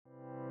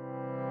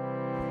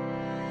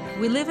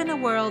We live in a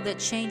world that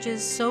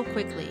changes so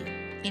quickly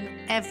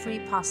in every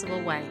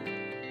possible way.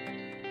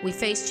 We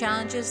face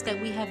challenges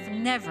that we have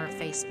never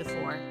faced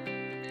before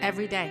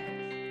every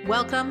day.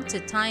 Welcome to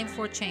Time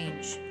for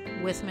Change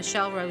with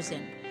Michelle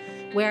Rosen,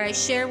 where I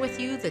share with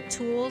you the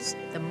tools,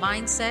 the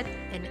mindset,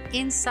 and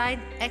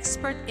inside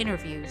expert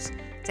interviews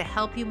to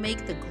help you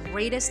make the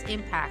greatest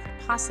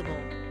impact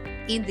possible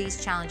in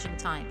these challenging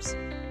times.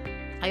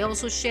 I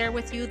also share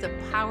with you the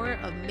power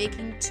of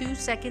making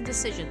 2-second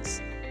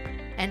decisions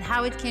and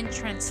how it can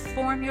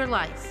transform your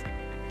life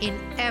in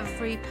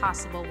every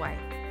possible way.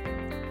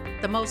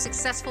 The most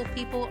successful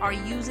people are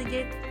using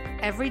it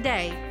every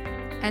day,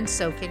 and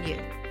so can you.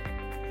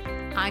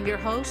 I'm your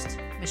host,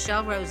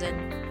 Michelle Rosen,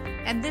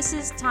 and this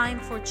is Time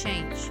for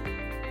Change.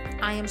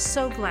 I am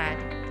so glad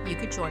you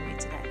could join me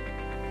today.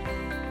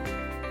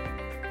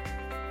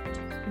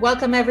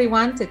 Welcome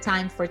everyone to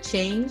Time for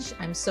Change.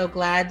 I'm so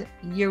glad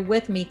you're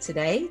with me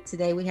today.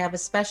 Today we have a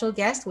special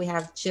guest. We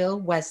have Jill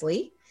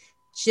Wesley.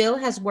 Jill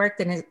has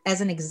worked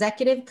as an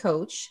executive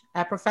coach,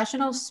 a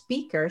professional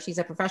speaker. She's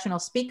a professional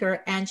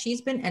speaker, and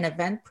she's been an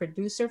event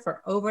producer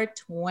for over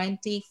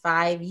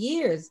 25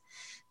 years.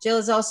 Jill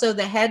is also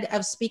the head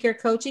of speaker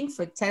coaching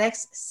for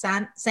TEDx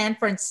San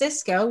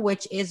Francisco,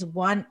 which is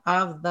one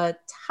of the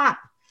top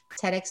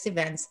TEDx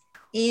events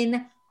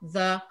in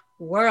the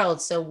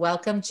world. So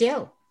welcome,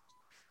 Jill.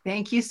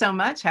 Thank you so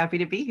much. Happy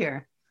to be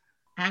here.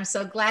 I'm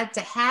so glad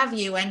to have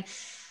you. And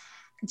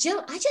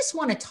Jill, I just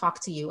want to talk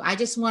to you. I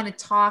just want to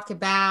talk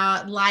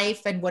about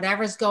life and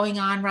whatever's going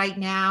on right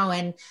now.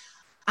 And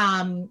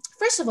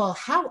first of all,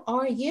 how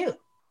are you?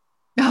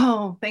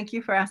 Oh, thank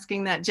you for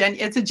asking that.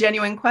 It's a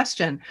genuine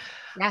question.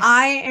 Yes.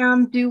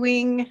 I'm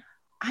doing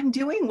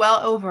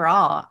well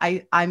overall.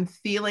 I'm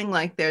feeling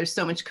like there's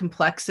so much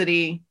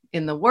complexity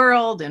in the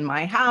world, in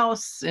my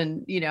house,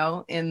 and,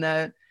 in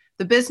the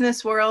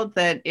business world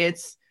that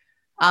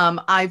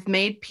I've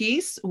made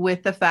peace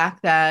with the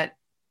fact that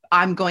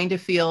I'm going to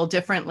feel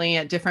differently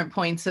at different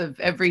points of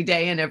every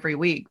day and every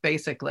week,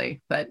 basically.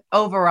 But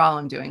overall,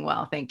 I'm doing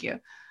well. Thank you.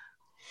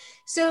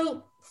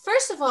 So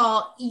first of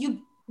all,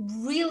 you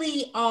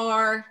really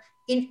are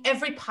in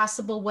every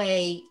possible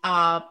way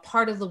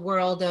part of the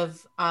world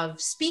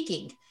of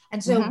speaking.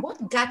 And so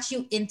what got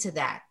you into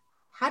that?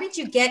 How did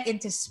you get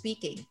into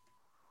speaking?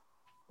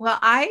 Well,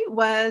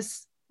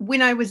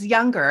 when I was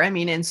younger,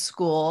 in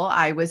school,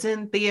 I was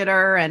in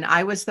theater, and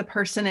I was the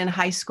person in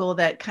high school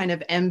that kind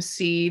of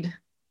emceed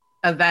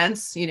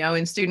events,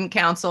 in student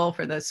council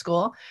for the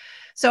school.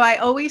 So I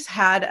always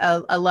had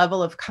a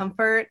level of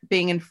comfort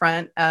being in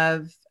front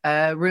of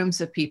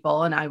rooms of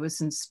people, and I was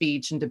in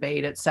speech and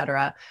debate, et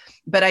cetera.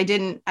 But I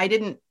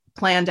didn't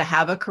plan to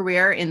have a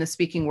career in the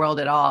speaking world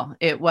at all.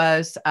 It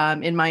was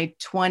in my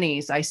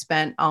 20s, I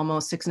spent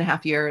almost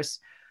 6.5 years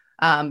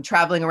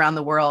traveling around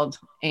the world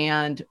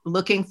and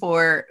looking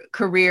for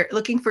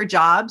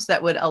jobs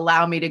that would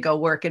allow me to go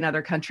work in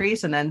other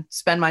countries and then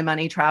spend my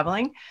money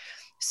traveling.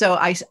 So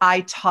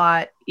I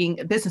taught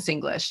business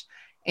English.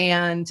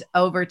 And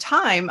over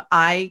time,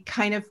 I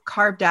kind of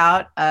carved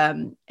out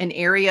an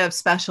area of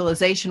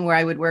specialization where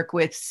I would work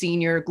with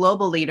senior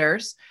global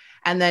leaders.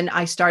 And then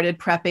I started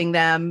prepping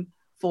them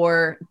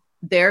for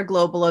their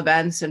global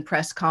events and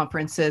press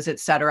conferences, et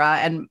cetera.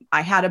 And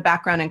I had a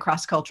background in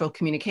cross-cultural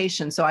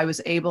communication. So I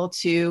was able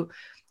to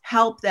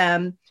help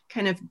them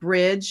kind of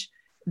bridge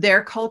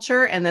their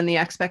culture and then the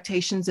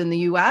expectations in the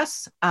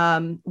US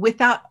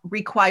without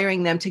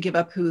requiring them to give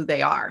up who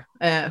they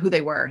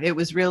were. It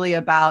was really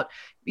about,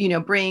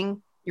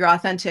 bring your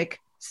authentic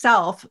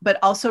self, but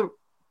also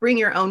bring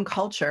your own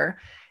culture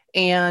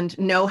and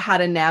know how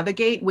to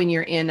navigate when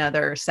you're in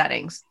other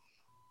settings.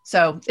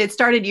 So it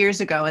started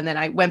years ago, and then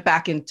I went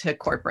back into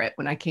corporate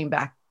when I came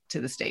back to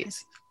the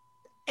States.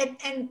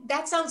 And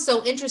that sounds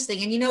so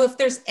interesting. And if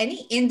there's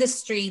any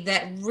industry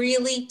that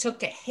really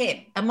took a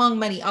hit, among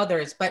many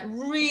others, but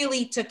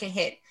really took a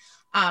hit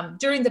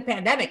during the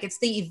pandemic, it's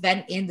the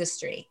event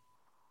industry.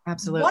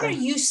 Absolutely. What are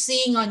you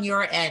seeing on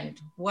your end?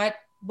 What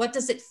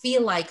does it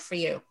feel like for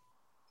you?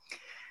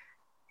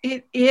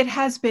 It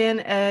has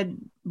been a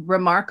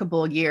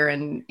remarkable year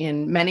in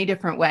many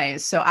different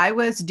ways. So I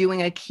was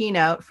doing a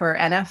keynote for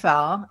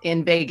NFL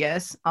in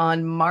Vegas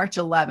on March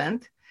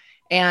 11th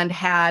and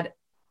had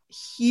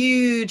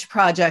huge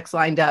projects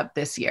lined up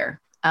this year,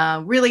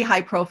 really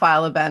high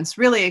profile events,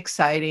 really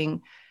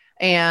exciting.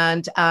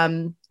 And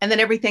then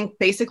everything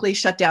basically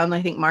shut down,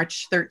 I think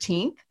March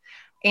 13th.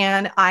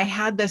 And I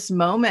had this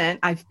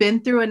moment. I've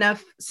been through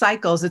enough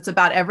cycles. It's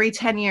about every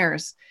 10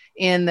 years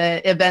in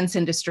the events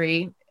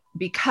industry,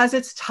 because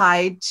it's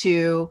tied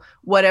to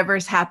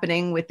whatever's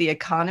happening with the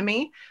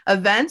economy.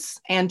 Events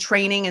and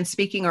training and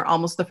speaking are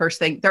almost the first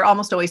thing. They're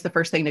almost always the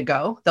first thing to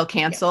go. They'll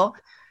cancel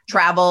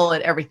travel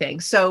and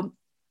everything. So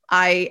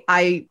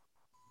I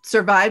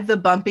survived the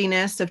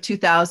bumpiness of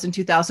 2000,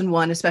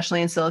 2001,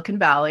 especially in Silicon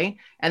Valley,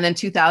 and then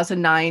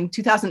 2009,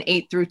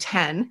 2008 through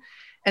 10.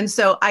 And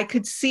so I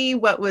could see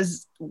what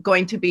was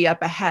going to be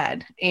up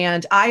ahead.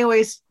 And I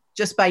always,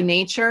 just by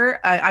nature,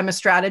 I'm a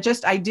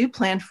strategist. I do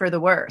plan for the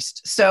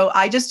worst. So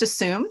I just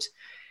assumed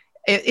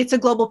it's a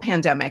global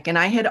pandemic, and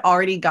I had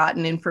already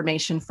gotten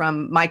information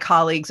from my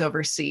colleagues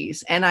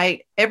overseas,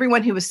 and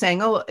everyone who was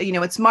saying, oh,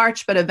 it's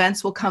March, but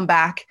events will come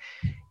back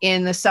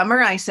in the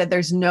summer. I said,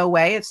 there's no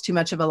way. It's too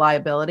much of a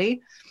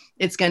liability.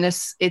 It's going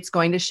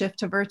to shift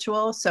to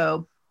virtual.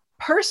 So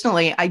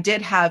personally, I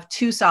did have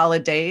 2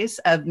 solid days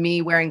of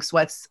me wearing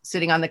sweats,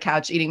 sitting on the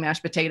couch, eating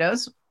mashed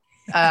potatoes,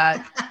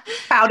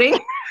 pouting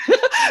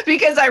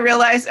because I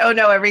realized, oh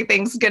no,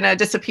 everything's going to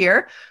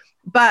disappear.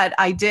 But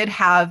I did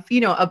have,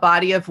 a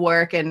body of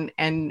work and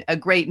a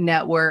great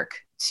network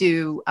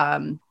to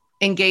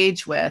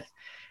engage with.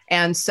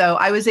 And so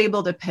I was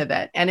able to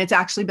pivot, and it's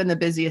actually been the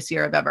busiest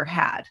year I've ever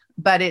had.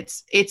 But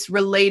it's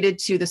related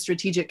to the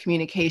strategic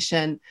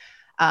communication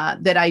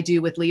that I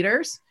do with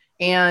leaders.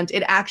 And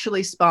it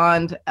actually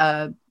spawned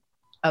a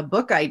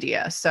book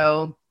idea.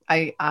 So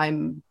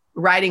I'm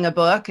writing a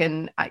book,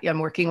 and I'm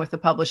working with a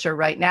publisher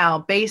right now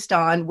based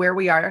on where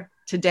we are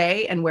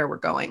today and where we're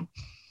going.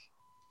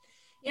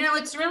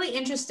 It's really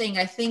interesting.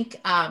 I think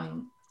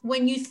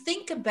when you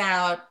think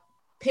about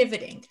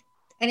pivoting,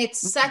 and it's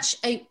such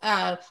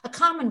a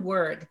common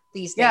word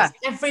these days. Yeah.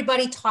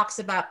 Everybody talks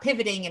about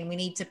pivoting, and we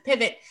need to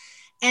pivot.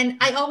 And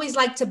I always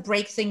like to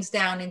break things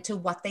down into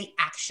what they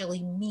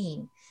actually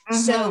mean. Mm-hmm.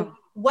 So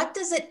what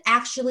does it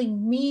actually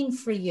mean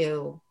for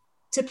you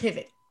to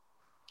pivot?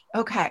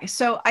 Okay.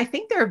 So I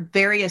think there are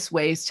various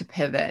ways to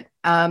pivot.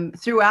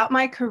 Throughout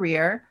my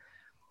career,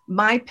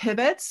 my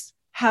pivots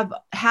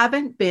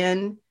haven't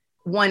been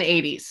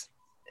 180s.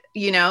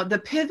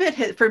 The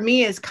pivot for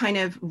me is kind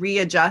of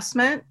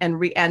readjustment and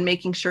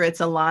making sure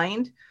it's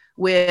aligned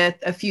with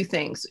a few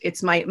things.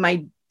 It's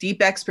my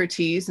deep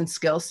expertise and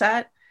skill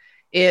set.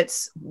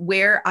 It's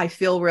where I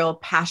feel real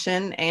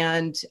passion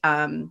and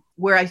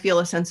where I feel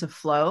a sense of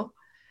flow.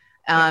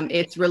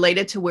 It's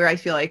related to where I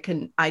feel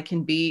I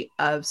can be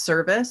of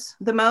service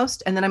the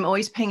most. And then I'm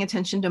always paying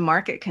attention to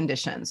market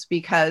conditions,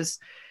 because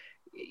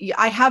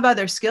I have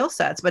other skill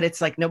sets, but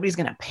it's like nobody's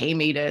going to pay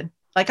me to.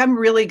 Like, I'm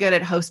really good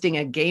at hosting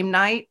a game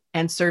night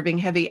and serving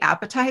heavy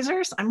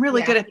appetizers. I'm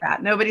really good at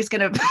that. Nobody's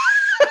going to,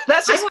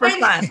 that's just for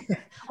fun.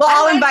 Well,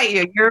 I'll invite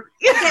you. You're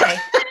okay.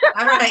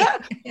 All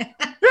right.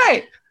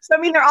 Right. So,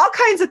 there are all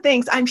kinds of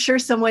things. I'm sure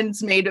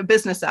someone's made a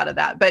business out of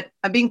that, but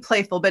I'm being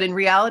playful. But in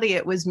reality,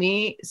 it was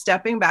me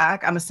stepping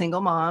back. I'm a single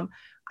mom.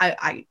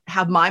 I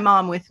have my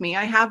mom with me.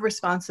 I have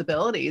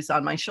responsibilities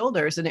on my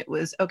shoulders. And it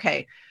was,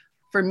 okay,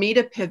 for me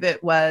to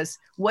pivot was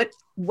what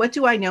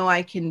do I know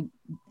I can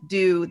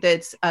do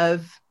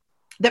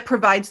that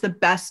provides the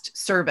best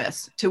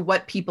service to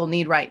what people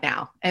need right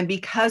now. And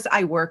because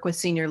I work with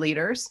senior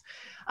leaders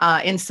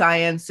in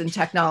science and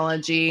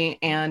technology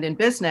and in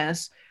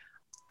business,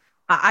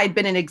 I'd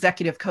been an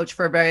executive coach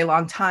for a very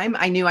long time.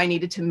 I knew I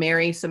needed to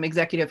marry some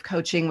executive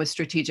coaching with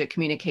strategic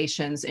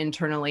communications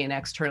internally and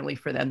externally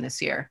for them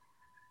this year.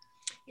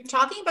 You're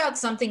talking about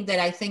something that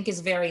I think is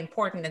very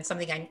important and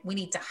something we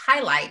need to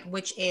highlight,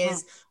 which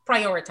is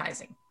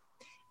prioritizing.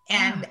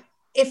 And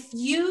if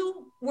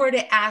you were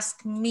to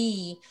ask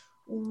me,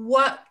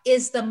 what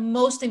is the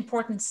most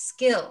important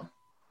skill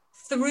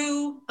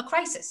through a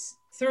crisis,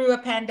 through a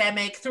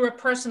pandemic, through a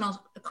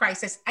personal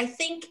crisis, I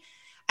think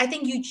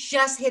you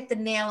just hit the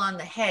nail on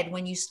the head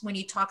when you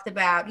talked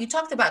about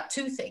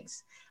 2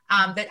 things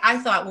that I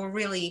thought were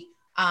really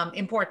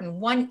important.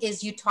 One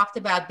is you talked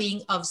about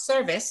being of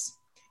service,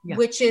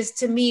 which is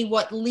to me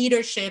what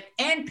leadership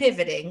and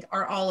pivoting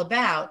are all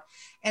about.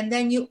 And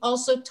then you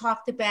also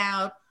talked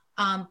about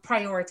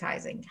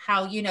prioritizing,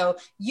 how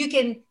you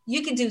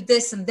can do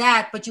this and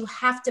that, but you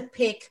have to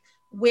pick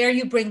where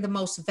you bring the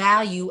most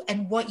value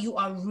and what you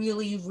are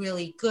really,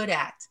 really good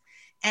at.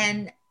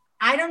 And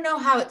I don't know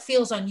how it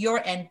feels on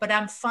your end, but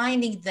I'm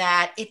finding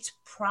that it's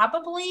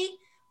probably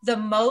the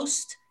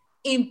most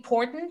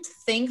important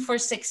thing for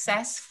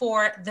success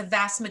for the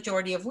vast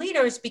majority of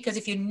leaders, because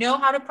if you know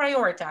how to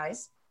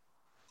prioritize,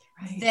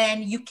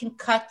 then you can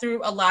cut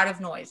through a lot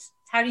of noise.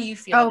 How do you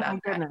feel about that? Oh my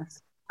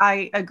goodness.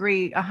 I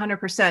agree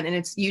 100%. And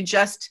it's, you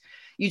just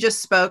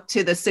spoke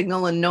to the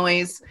signal and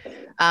noise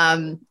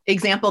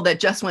example that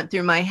just went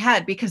through my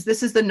head, because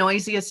this is the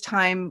noisiest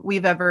time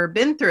we've ever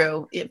been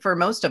through for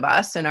most of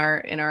us in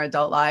our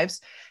adult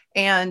lives.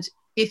 And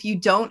if you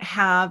don't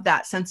have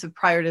that sense of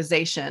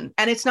prioritization,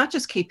 and it's not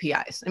just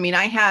KPIs.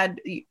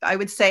 I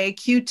would say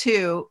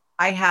Q2,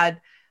 I had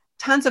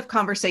tons of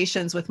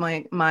conversations with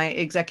my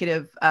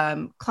executive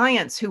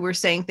clients who were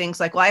saying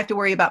things like, well, I have to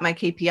worry about my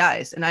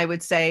KPIs. And I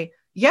would say,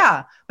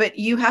 yeah, but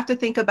you have to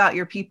think about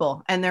your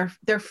people, and they're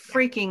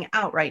freaking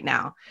out right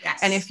now. Yes.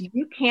 And if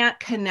you can't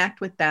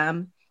connect with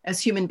them as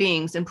human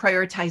beings and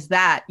prioritize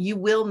that, you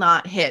will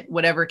not hit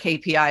whatever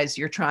KPIs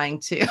you're trying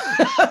to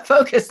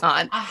focus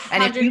on. 100%.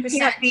 And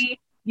if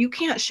you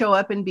can't show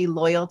up and be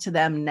loyal to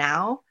them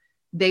now,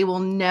 they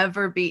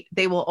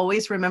will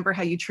always remember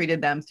how you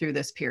treated them through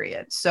this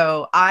period.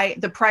 So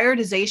the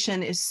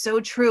prioritization is so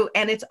true.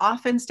 And it's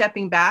often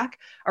stepping back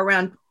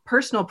around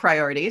personal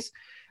priorities.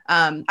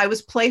 I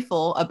was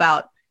playful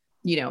about,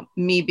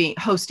 me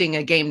hosting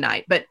a game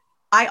night, but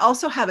I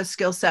also have a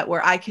skill set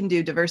where I can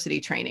do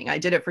diversity training. I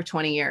did it for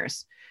 20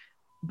 years.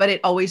 but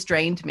it always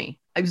drained me.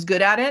 I was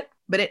good at it,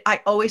 but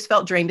I always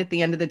felt drained at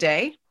the end of the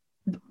day.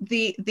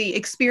 The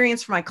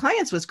experience for my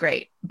clients was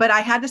great, but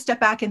I had to step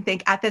back and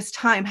think at this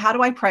time, how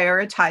do I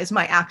prioritize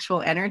my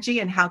actual energy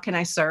and how can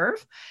I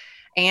serve?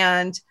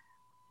 And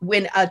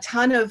when a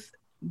ton of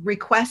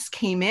requests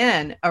came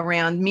in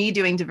around me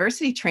doing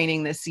diversity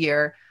training this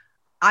year,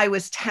 I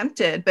was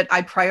tempted, but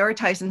I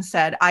prioritized and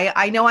said,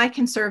 I know I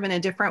can serve in a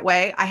different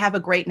way. I have a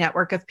great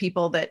network of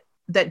people that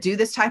do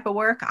this type of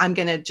work. I'm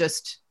going to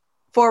just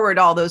forward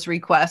all those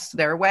requests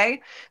their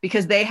way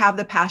because they have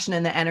the passion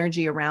and the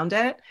energy around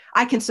it.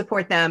 I can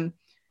support them,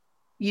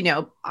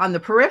 on the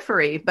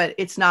periphery, but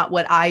it's not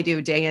what I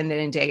do day in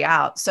and day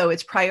out. So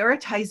it's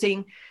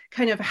prioritizing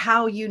kind of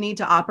how you need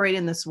to operate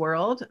in this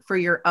world for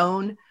your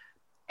own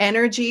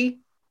energy,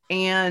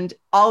 and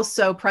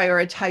also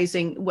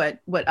prioritizing what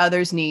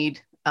others need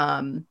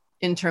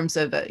in terms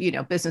of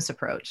a business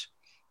approach.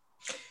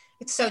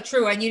 It's so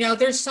true. And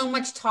there's so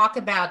much talk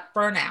about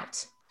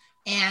burnout,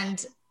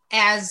 and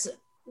as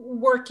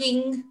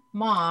working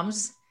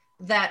moms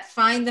that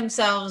find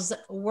themselves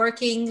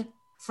working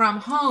from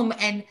home,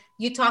 and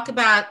you talk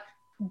about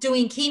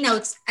doing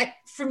keynotes.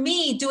 For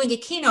me, doing a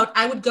keynote,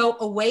 I would go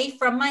away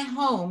from my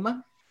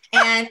home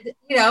and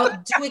do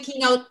a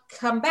keynote,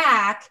 come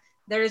back.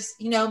 There's,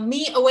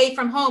 me away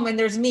from home, and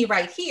there's me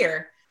right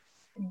here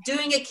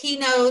doing a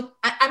keynote.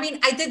 I mean,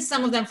 I did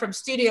some of them from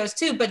studios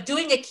too, but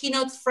doing a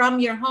keynote from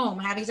your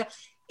home,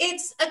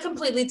 it's a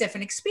completely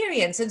different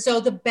experience. And so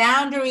the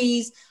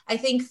boundaries, I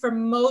think for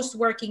most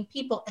working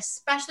people,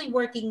 especially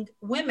working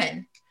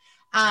women,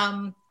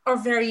 are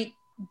very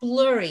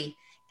blurry.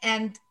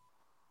 And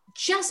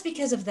just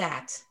because of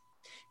that,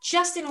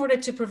 just in order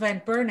to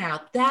prevent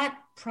burnout, that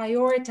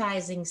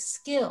prioritizing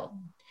skill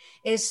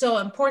is so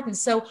important.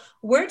 So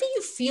where do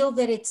you feel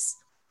that it's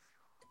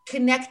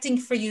connecting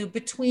for you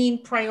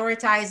between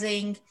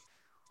prioritizing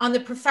on the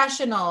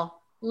professional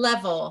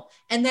level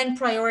and then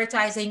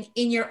prioritizing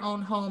in your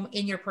own home,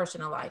 in your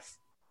personal life?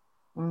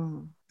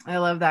 I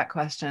love that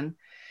question,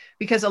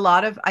 because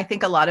I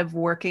think a lot of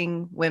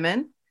working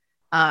women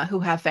who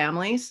have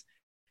families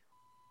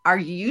are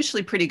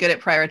usually pretty good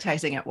at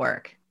prioritizing at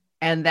work.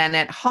 And then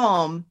at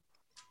home,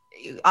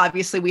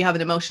 obviously we have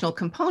an emotional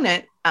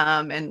component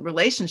and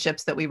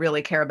relationships that we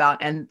really care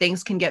about, and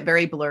things can get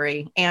very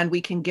blurry and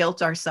we can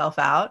guilt ourselves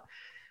out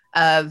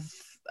of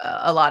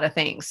a lot of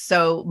things.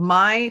 So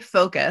my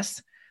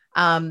focus,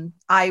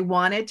 I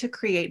wanted to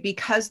create,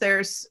 because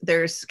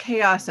there's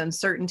chaos,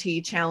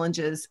 uncertainty,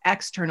 challenges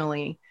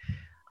externally.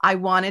 I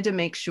wanted to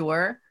make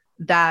sure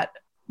that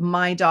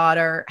my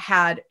daughter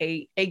had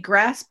a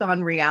grasp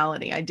on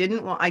reality. I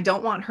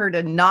don't want her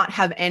to not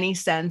have any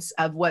sense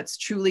of what's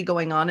truly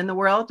going on in the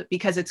world,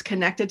 because it's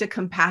connected to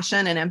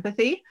compassion and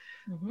empathy.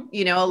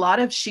 Mm-hmm. A lot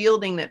of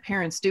shielding that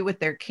parents do with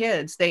their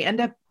kids, they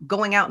end up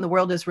going out in the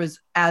world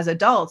as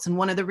adults. And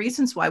one of the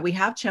reasons why we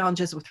have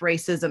challenges with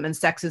racism and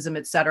sexism,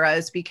 et cetera,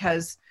 is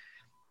because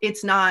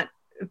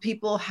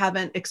people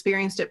haven't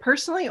experienced it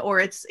personally,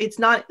 or it's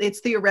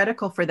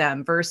theoretical for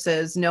them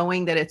versus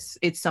knowing that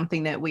it's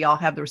something that we all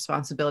have the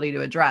responsibility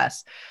to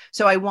address.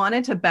 So I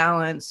wanted to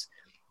balance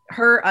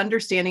her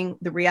understanding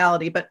the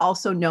reality, but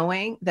also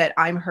knowing that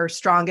I'm her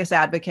strongest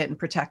advocate and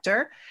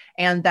protector,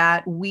 and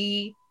that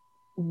we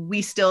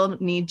still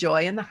need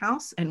joy in the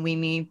house, and we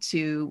need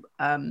to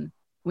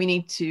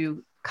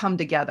come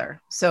together.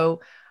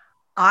 So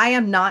I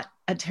am not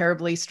a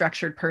terribly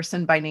structured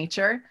person by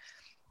nature.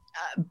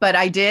 But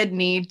I did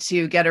need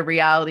to get a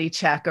reality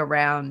check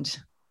around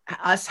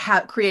us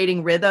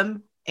creating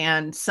rhythm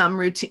and some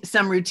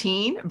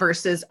routine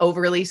versus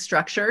overly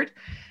structured.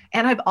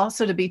 And I've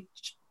also, to be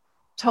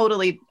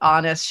totally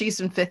honest,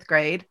 she's in 5th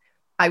grade.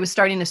 I was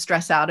starting to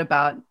stress out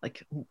about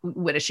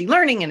what is she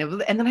learning?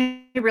 And then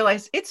I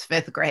realized it's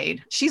 5th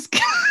grade.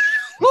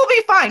 We'll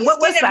be fine.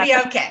 What was that? Be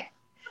okay.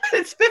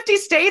 It's 50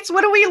 states.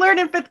 What do we learn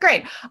in 5th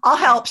grade? I'll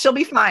help. She'll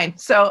be fine.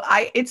 So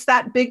it's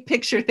that big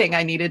picture thing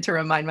I needed to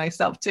remind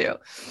myself too.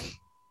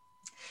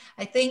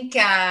 I think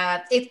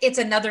it's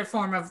another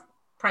form of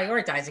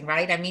prioritizing,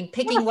 right? I mean,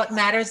 picking what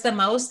matters the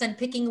most and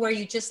picking where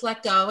you just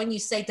let go and you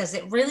say, does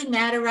it really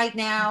matter right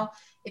now?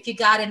 If you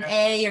got an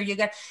A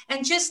or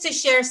and just to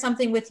share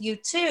something with you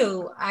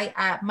too,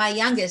 my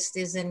youngest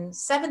is in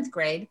 7th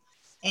grade.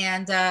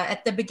 And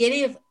at the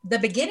beginning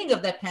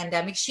of the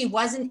pandemic, she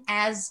wasn't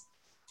as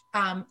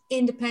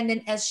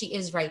independent as she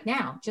is right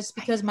now, just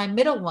because my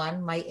middle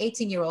one, my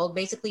 18-year-old,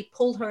 basically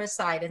pulled her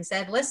aside and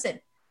said, listen,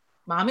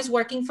 mom is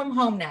working from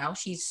home now.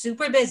 She's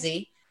super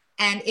busy.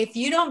 And if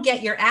you don't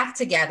get your act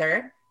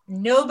together,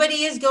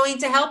 nobody is going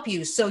to help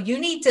you. So you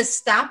need to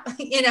stop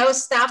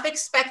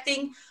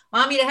expecting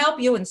mommy to help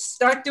you and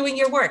start doing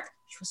your work.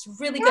 Which was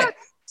really good.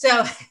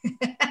 So,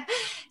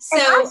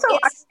 also,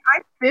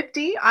 I'm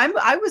 50.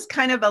 I was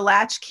kind of a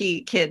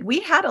latchkey kid. We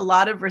had a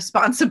lot of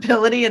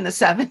responsibility in the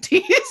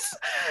 70s,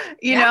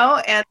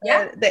 and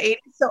the 80s.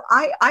 So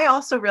I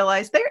also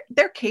realized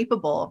they're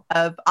capable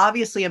of,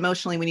 obviously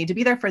emotionally we need to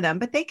be there for them,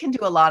 but they can do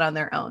a lot on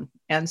their own.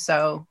 And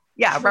so,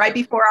 right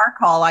before our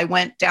call, I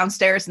went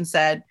downstairs and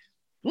said,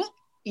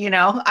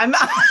 I'm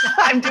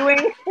I'm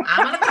doing.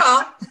 I'm on a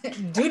call.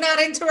 Do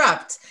not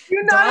interrupt.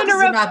 Do not Dogs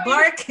interrupt do not me.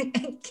 bark.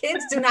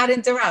 Kids do not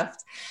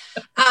interrupt.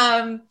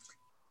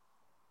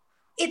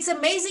 It's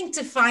amazing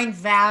to find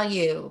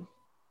value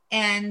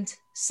and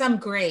some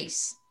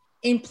grace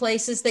in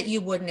places that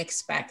you wouldn't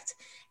expect.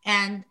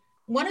 And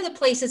one of the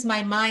places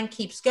my mind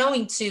keeps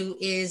going to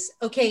is,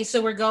 okay, so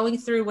we're going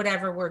through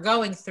whatever we're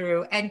going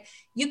through, and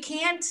you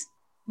can't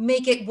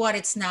make it what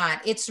it's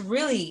not. It's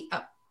really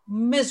a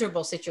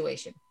miserable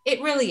situation.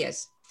 It really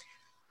is.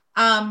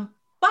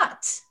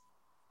 But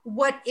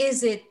what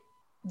is it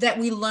that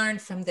we learn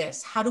from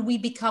this? How do we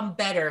become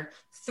better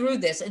through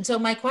this? And so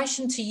my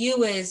question to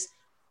you is,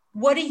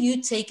 what do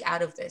you take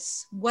out of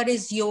this? What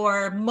is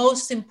your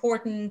most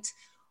important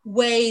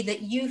way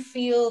that you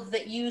feel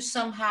that you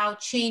somehow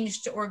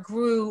changed or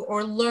grew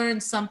or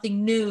learned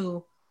something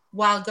new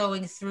while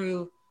going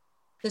through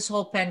this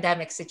whole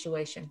pandemic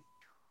situation?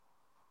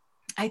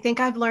 I think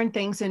I've learned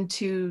things in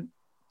two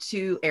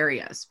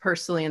areas,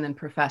 personally and then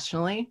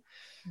professionally.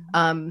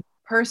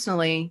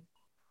 Personally,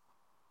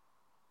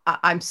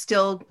 I'm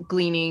still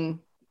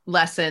gleaning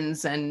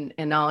lessons and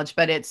knowledge,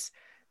 but it's,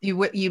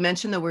 you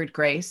mentioned the word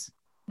grace.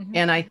 Mm-hmm.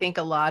 And I think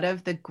a lot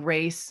of the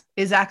grace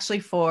is actually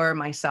for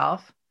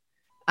myself.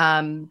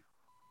 And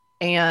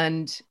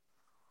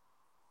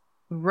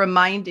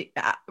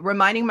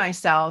reminding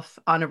myself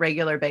on a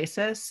regular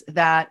basis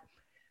that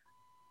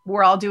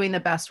we're all doing the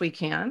best we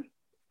can.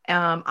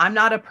 I'm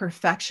not a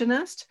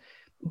perfectionist,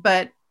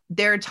 but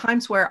there are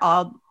times where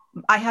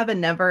I have a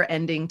never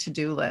ending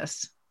to-do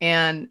list.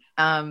 And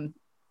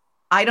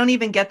I don't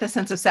even get the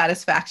sense of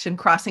satisfaction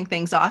crossing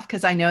things off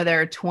because I know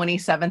there are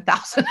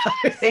 27,000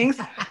 other things.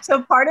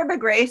 So part of the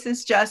grace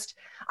is just,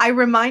 I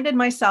reminded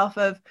myself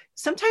of,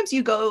 sometimes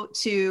you go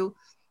to,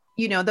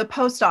 the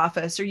post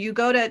office, or you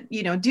go to,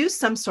 do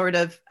some sort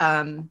of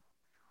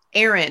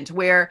errand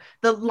where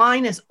the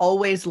line is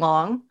always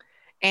long.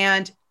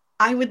 And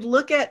I would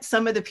look at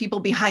some of the people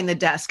behind the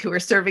desk who are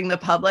serving the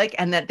public,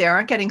 and that they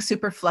aren't getting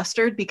super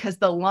flustered because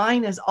the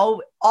line is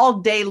all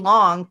day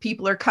long.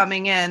 People are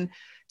coming in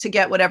to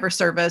get whatever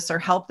service or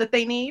help that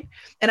they need.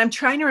 And I'm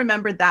trying to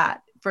remember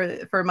that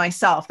for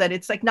myself, that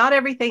it's like, not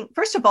everything.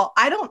 First of all,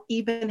 I don't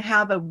even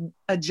have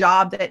a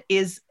job that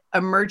is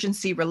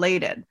emergency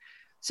related.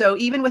 So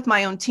even with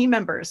my own team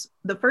members,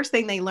 the first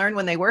thing they learn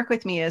when they work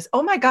with me is,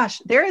 oh my gosh,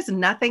 there is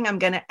nothing I'm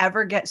going to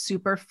ever get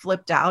super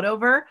flipped out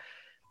over.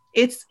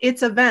 It's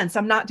events.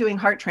 I'm not doing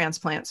heart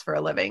transplants for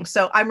a living.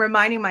 So I'm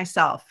reminding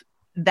myself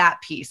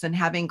that piece and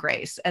having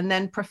grace. And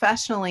then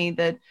professionally,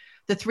 the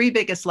three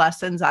biggest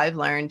lessons I've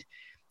learned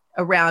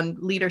around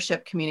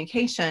leadership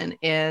communication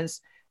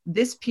is,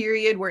 this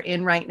period we're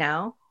in right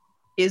now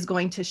is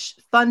going to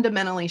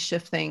fundamentally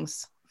shift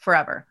things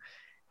forever.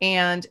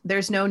 And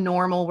there's no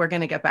normal we're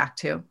going to get back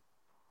to.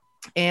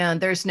 And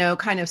there's no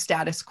kind of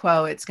status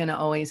quo. It's going to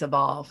always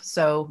evolve.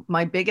 So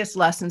my biggest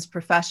lessons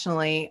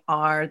professionally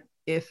are,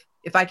 if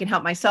I can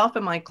help myself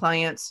and my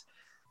clients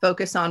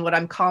focus on what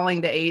I'm calling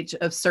the age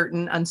of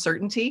certain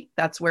uncertainty,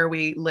 that's where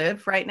we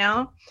live right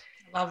now.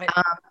 Love it.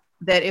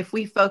 That if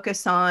we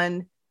focus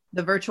on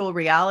the virtual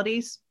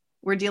realities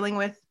we're dealing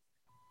with,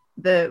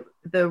 the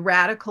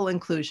radical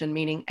inclusion,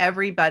 meaning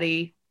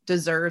everybody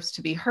deserves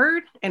to be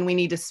heard, and we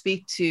need to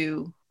speak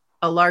to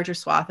a larger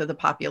swath of the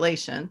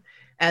population.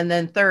 And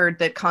then third,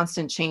 that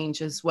constant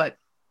change is what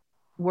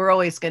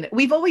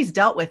we've always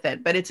dealt with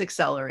it, but it's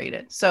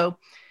accelerated. So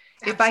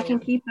Absolutely. If I can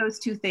keep those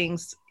two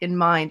things in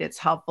mind, it's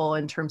helpful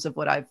in terms of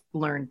what I've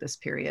learned this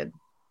period.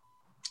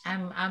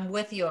 I'm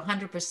with you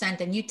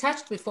 100%. And you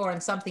touched before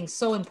on something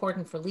so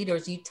important for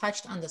leaders. You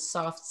touched on the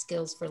soft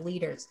skills for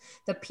leaders,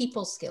 the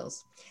people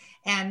skills.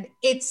 And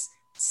it's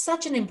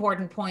such an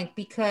important point,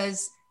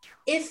 because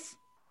if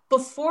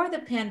before the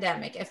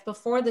pandemic, if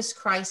before this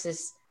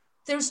crisis,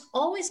 there's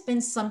always been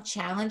some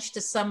challenge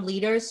to some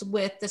leaders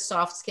with the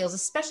soft skills,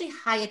 especially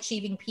high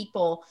achieving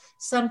people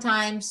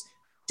sometimes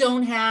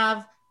don't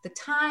have the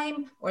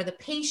time or the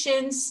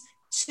patience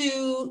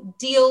to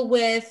deal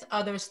with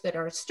others that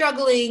are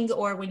struggling,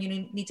 or when you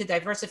need to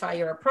diversify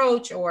your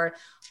approach, or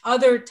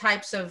other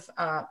types of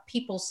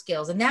people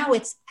skills. And now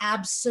it's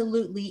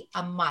absolutely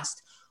a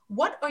must.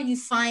 What are you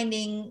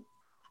finding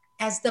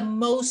as the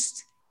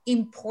most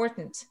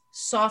important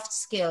soft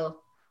skill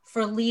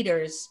for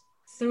leaders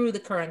through the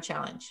current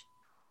challenge?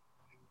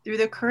 Through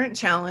the current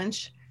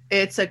challenge,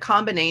 it's a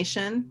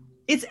combination.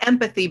 It's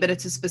empathy, but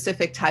it's a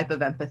specific type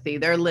of empathy.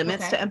 There are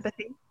limits to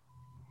empathy.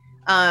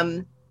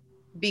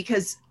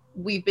 Because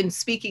we've been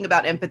speaking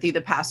about empathy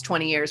the past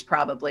 20 years,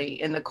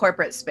 probably in the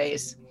corporate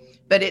space,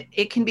 but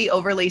it can be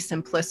overly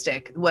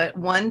simplistic.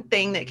 One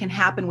thing that can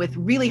happen with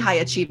really high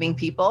achieving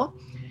people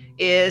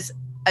is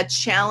a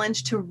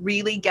challenge to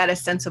really get a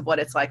sense of what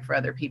it's like for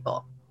other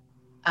people.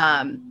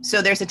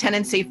 So there's a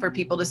tendency for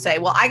people to say,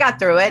 well, I got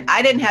through it.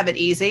 I didn't have it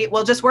easy.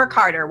 Well, just work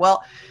harder.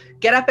 Well,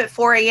 get up at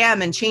 4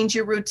 a.m. and change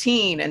your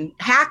routine and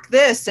hack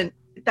this. And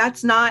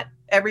that's not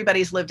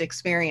everybody's lived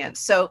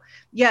experience. So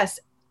yes,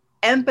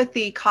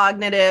 empathy,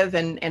 cognitive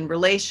and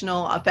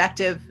relational,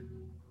 affective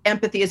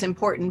empathy is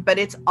important, but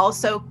it's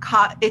also,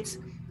 it's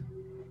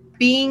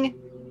being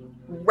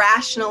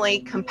rationally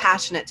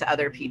compassionate to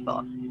other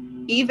people.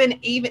 Even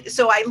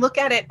so, I look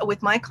at it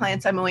with my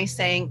clients, I'm always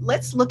saying,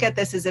 let's look at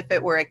this as if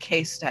it were a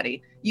case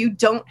study. You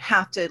don't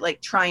have to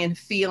like try and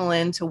feel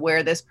into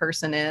where this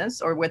person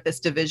is or what this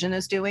division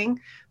is doing,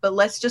 but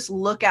let's just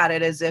look at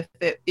it as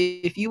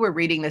if you were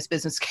reading this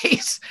business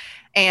case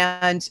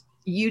and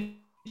you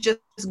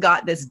just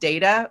got this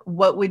data,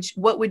 what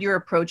would your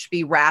approach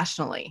be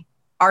rationally?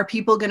 Are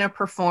people going to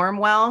perform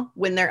well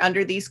when they're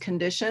under these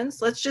conditions?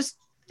 Let's just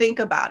think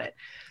about it.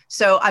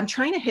 So I'm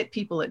trying to hit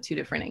people at two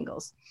different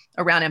angles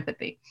around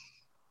empathy.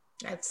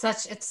 It's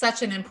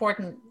such an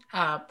important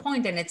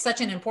point, and it's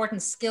such an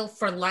important skill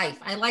for life.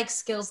 I like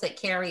skills that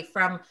carry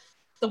from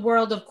the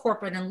world of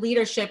corporate and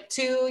leadership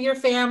to your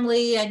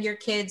family and your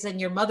kids and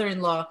your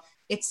mother-in-law.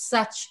 It's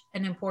such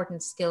an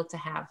important skill to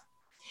have.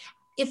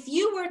 If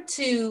you were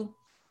to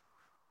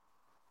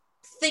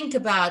think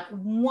about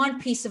one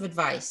piece of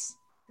advice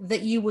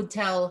that you would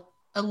tell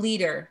a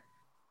leader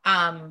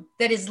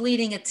that is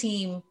leading a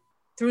team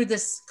through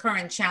this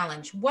current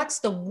challenge, what's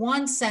the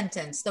one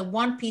sentence, the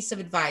one piece of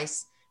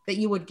advice that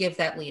you would give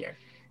that leader?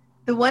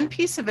 The one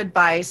piece of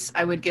advice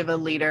I would give a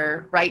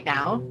leader right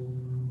now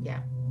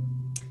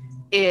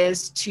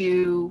is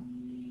to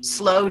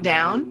slow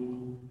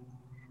down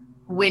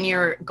when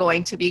you're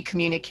going to be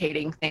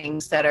communicating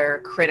things that are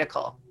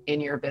critical in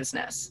your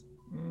business.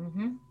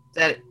 Mm-hmm.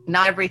 That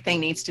not everything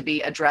needs to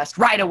be addressed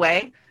right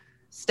away.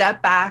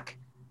 Step back,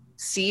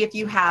 see if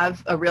you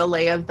have a real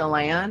lay of the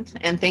land,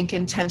 and think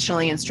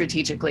intentionally and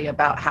strategically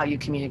about how you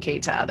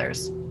communicate to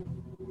others.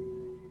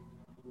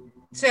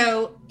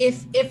 So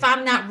if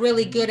I'm not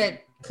really good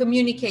at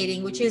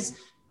communicating, which is,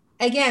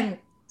 again,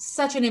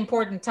 such an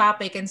important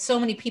topic, and so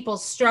many people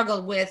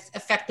struggle with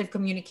effective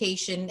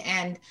communication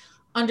and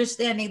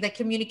understanding that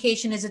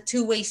communication is a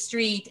two-way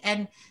street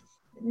and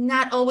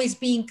not always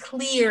being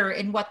clear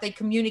in what they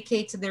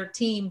communicate to their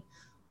team,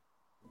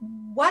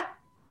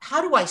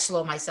 how do I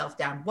slow myself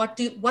down? What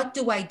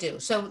do I do?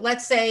 So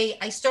let's say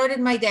I started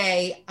my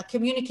day,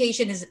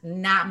 communication is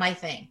not my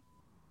thing.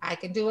 I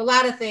can do a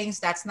lot of things.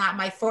 That's not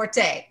my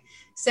forte.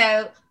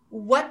 So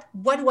what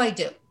do I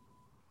do?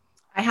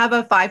 I have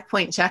a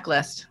 5-point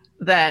checklist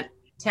that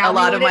a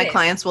lot of my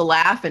clients will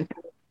laugh and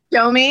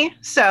show me.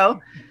 So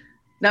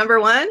number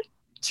 1,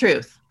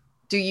 truth.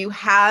 Do you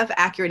have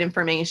accurate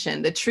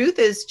information? The truth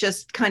is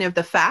just kind of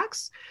the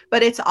facts,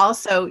 but it's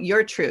also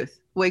your truth.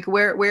 Like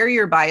where are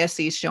your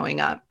biases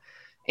showing up?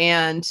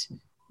 And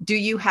do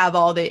you have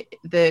all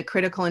the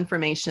critical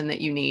information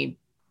that you need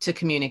to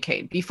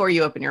communicate before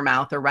you open your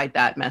mouth or write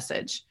that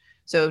message?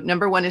 So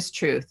number 1 is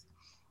truth.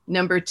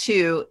 Number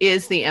 2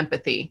 is the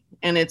empathy.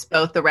 And it's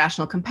both the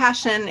rational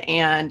compassion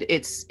and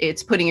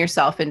it's putting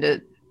yourself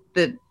into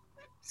the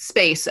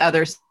space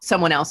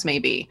someone else may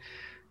be.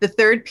 The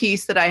third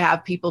piece that I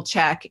have people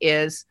check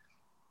is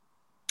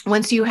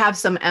once you have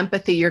some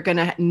empathy,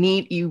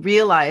 you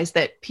realize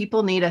that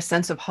people need a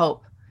sense of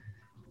hope.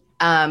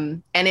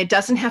 And it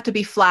doesn't have to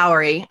be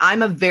flowery.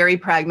 I'm a very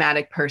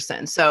pragmatic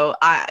person. So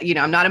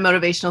I'm not a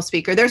motivational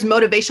speaker. There's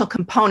motivational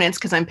components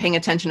because I'm paying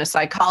attention to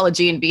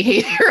psychology and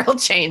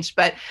behavioral change,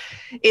 but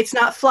it's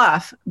not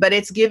fluff, but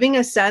it's giving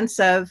a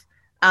sense of,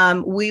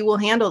 we will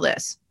handle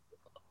this.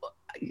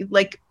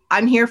 Like,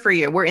 I'm here for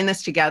you. We're in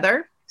this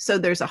together. So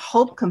there's a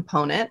hope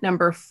component.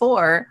 Number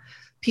 4,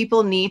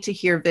 people need to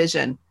hear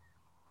vision.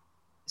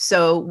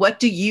 So what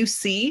do you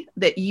see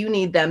that you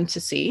need them to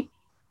see?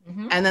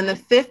 Mm-hmm. And then the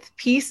 5th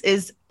piece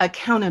is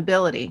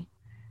accountability.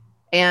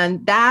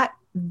 And that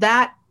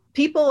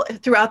people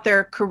throughout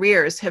their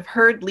careers have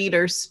heard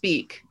leaders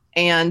speak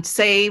and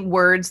say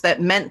words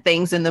that meant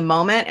things in the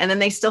moment. And then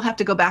they still have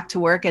to go back to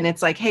work. And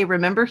it's like, hey,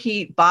 remember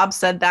Bob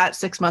said that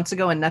 6 months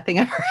ago and nothing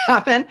ever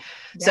happened.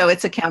 Yeah. So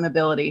it's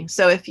accountability.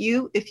 So if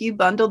you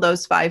bundle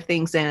those 5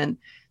 things in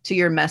to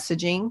your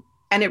messaging,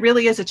 and it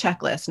really is a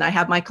checklist. And I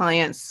have my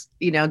clients,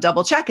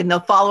 double check, and they'll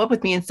follow up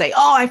with me and say,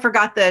 oh, I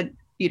forgot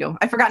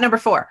number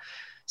 4.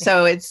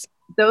 So it's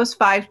those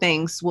 5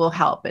 things will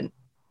help. And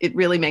it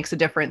really makes a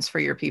difference for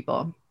your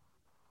people.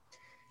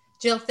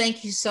 Jill,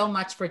 thank you so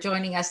much for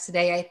joining us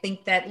today. I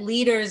think that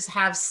leaders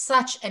have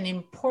such an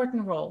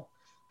important role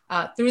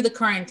through the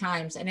current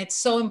times. And it's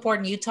so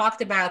important. You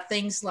talked about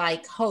things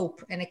like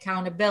hope and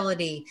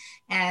accountability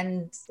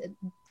and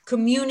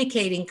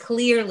communicating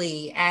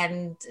clearly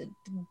and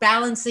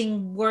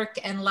balancing work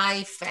and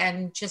life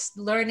and just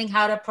learning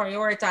how to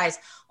prioritize,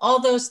 all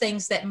those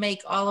things that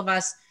make all of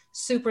us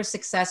super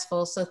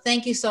successful. So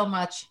thank you so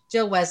much,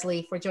 Jill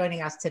Wesley, for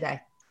joining us today.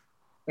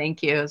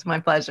 Thank you. It was my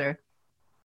pleasure.